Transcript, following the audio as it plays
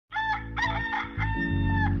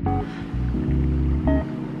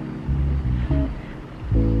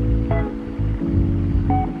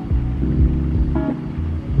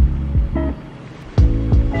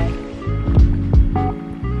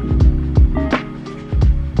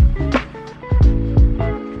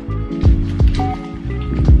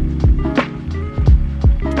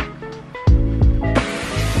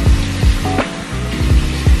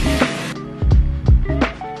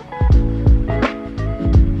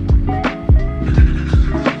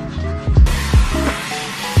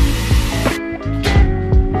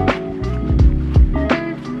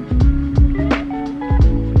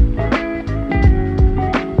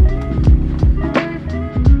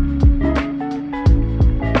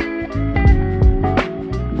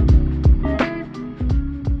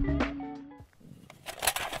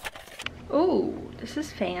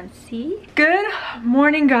fancy. Good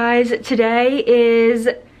morning, guys. Today is,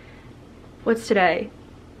 what's today?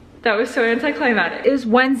 That was so anticlimactic. It is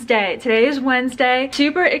Wednesday. Today is Wednesday.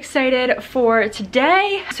 Super excited for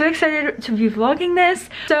today. So excited to be vlogging this.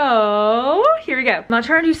 So here we go. I'm not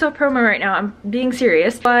trying to do self-promo right now. I'm being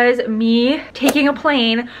serious. It was me taking a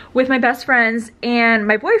plane with my best friends and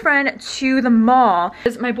my boyfriend to the mall.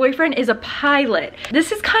 My boyfriend is a pilot.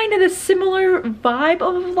 This is kind of the similar vibe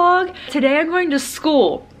of a vlog. Today I'm going to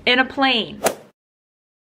school in a plane.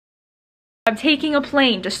 I'm taking a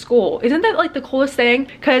plane to school. Isn't that like the coolest thing?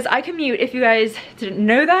 Because I commute, if you guys didn't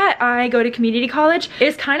know that, I go to community college.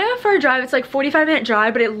 It's kind of a far drive. It's like 45-minute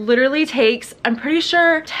drive, but it literally takes, I'm pretty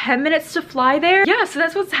sure, 10 minutes to fly there. Yeah, so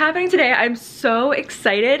that's what's happening today. I'm so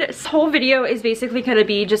excited. This whole video is basically gonna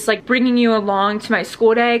be just like bringing you along to my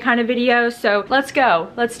school day kind of video. So let's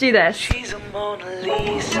go. Let's do this. She's a Mona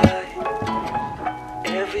Lisa.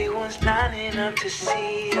 Everyone's lining up to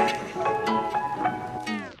see her.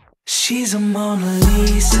 She's a Mona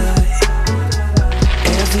Lisa.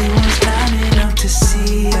 Everyone's lining up to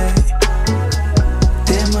see her.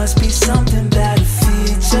 There must be something about her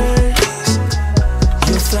features.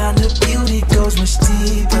 You'll find her beauty goes much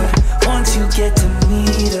deeper once you get to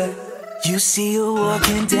meet her. You see her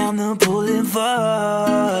walking down the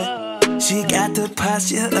boulevard. She got the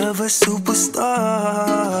posture of a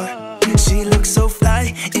superstar. She looks so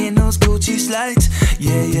fly in those Gucci slides.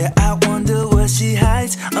 Yeah, yeah, I wonder what she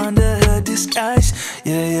hides under her disguise.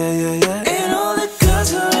 Yeah, yeah, yeah, yeah. And all the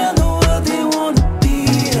girls around the world, they wanna be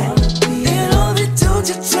her. And all the dudes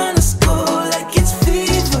are trying to score like it's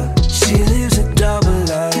fever. She lives a double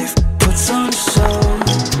life, puts on a show.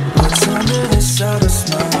 What's under this outer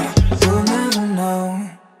snow, we'll never know.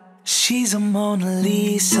 She's a Mona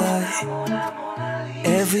Lisa.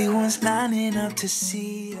 Everyone's lining up to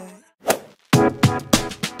see her.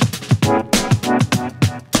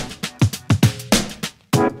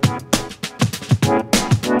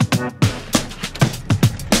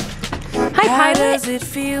 How does it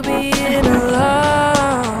feel being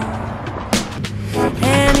alone?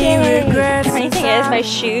 Any regrets? The funny thing is, my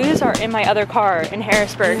shoes are in my other car in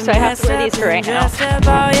Harrisburg, so I have to wear these for right now.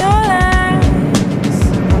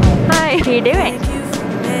 Hi, how you doing?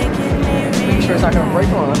 Make sure it's not gonna break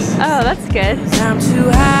on us. Oh, that's good. I'm too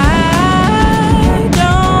high,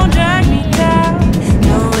 don't drag me down,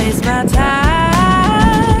 don't waste my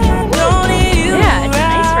time, don't need you Yeah, it's an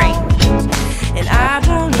ice rink. and I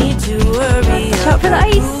don't need to worry Watch out for the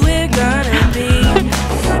ice. who we're gonna be.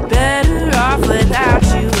 Better off without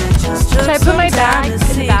you. It just took Should I put my some time bag to in the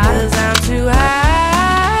see, back? 'cause I'm too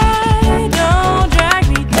high, don't drag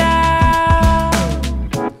me down.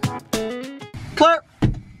 Claire!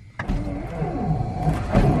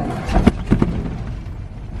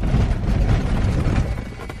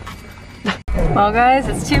 Well, guys,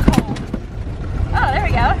 it's too cold. Oh, there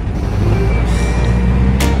we go.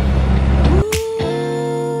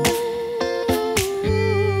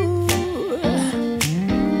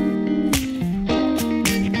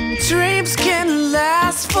 Dreams can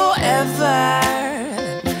last forever,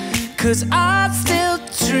 'cause I still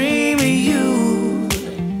dream of you.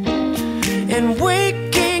 And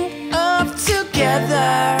waking up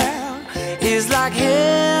together is like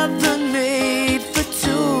heaven made for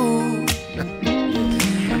two.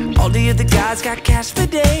 All the other guys got cash for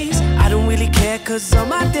days. I don't really care, 'cause all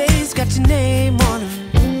my days got your name on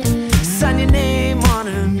them. Sign your name on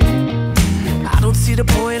them. I don't see the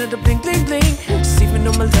point of the bling bling bling. Just even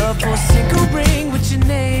know my love for a single ring with your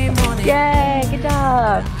name on it. Yay, good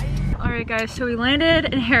job. All right, guys, so we landed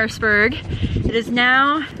in Harrisburg. It is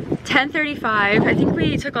now 10:35. I think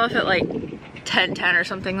we took off at like 10:10 or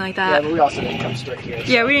something like Yeah, that. but we also didn't come straight here.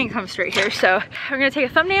 Yeah, we didn't come straight here, so we're gonna take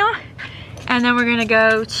a thumbnail and then we're gonna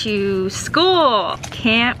go to school.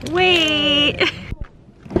 Can't wait.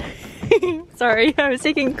 Sorry, I was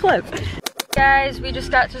taking a clip. Guys, we just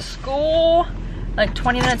got to school like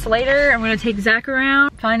 20 minutes later. I'm gonna take Zach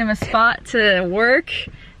around, find him a spot to work,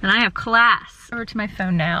 and I have class. Over to my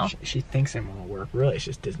phone now. She thinks I'm on work. Really, it's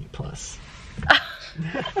just Disney Plus.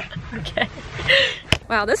 Okay.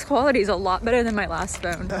 Wow, this quality is a lot better than my last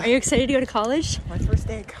phone. Are you excited to go to college? My first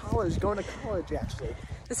day of college, going to college actually.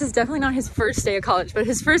 This is definitely not his first day of college, but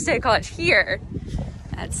his first day of college here.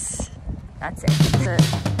 That's it. That's it.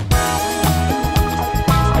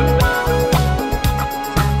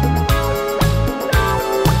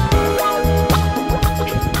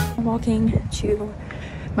 I'm walking to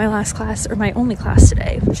my last class, or my only class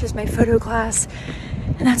today, which is my photo class,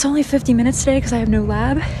 and that's only 50 minutes today because I have no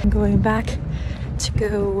lab. I'm going back to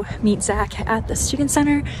go meet Zach at the student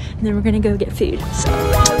center, and then we're gonna go get food. So.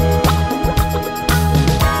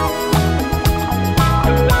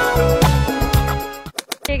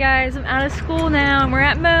 guys, I'm out of school now and we're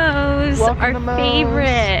at Moe's, our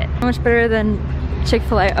favorite. So much better than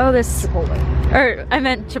Chick-fil-A. Oh, this Chipotle. Or I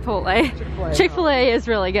meant Chipotle. Chick-fil-A is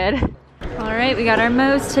really good. All right, we got our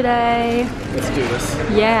Moe's today. Let's do this.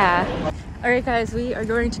 Yeah. All right, guys, we are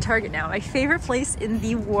going to Target now. My favorite place in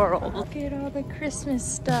the world. Look at all the Christmas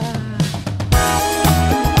stuff.